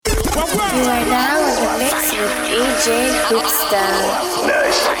You are now in the mix with AJ Quickstyle.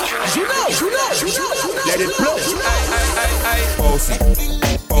 Nice. Let it blow. Bossy,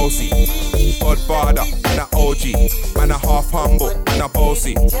 bossy, Godfather, and a OG, man a half humble, and a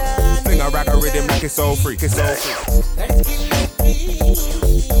bossy. Fling a rag a rhythm like it's all free, it's all free.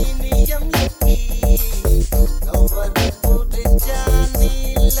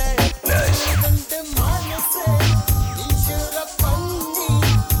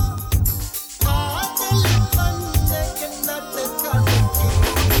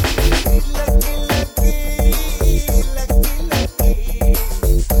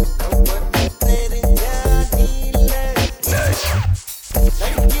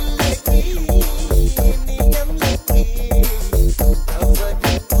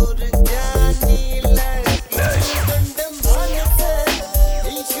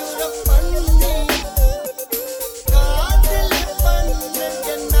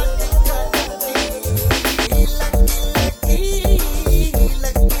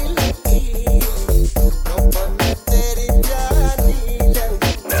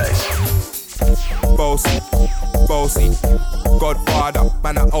 Bossy, Godfather,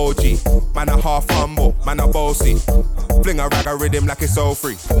 man a OG, man a half humble, man a bossy. Fling a rag a rhythm like it's all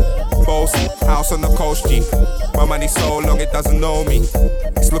free. Bossy, house on the coast G. My money so long it doesn't know me.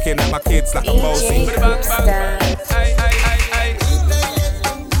 It's looking at my kids like I'm bossy.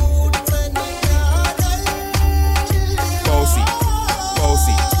 Bossy,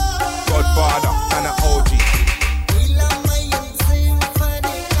 bossy, Godfather, man a OG.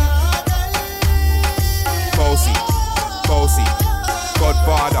 Bossy, bossy,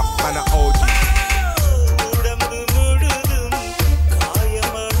 Godfather, man a OG.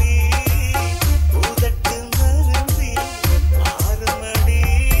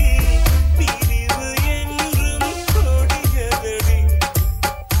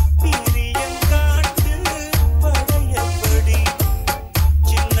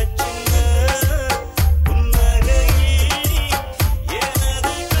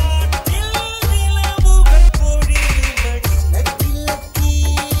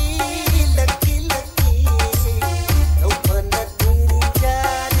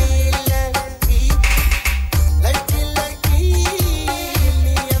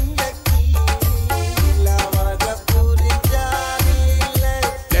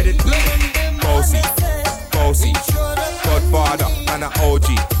 Godfather, man a OG,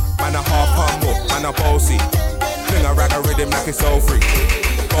 man a half humble, man a bossy. Fling a rag a rhythm like it's all free.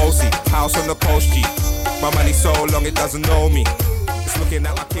 Bossy, house on the coast G. My money so long it doesn't know me. It's looking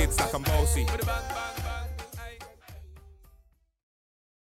at my kids like I'm bossy.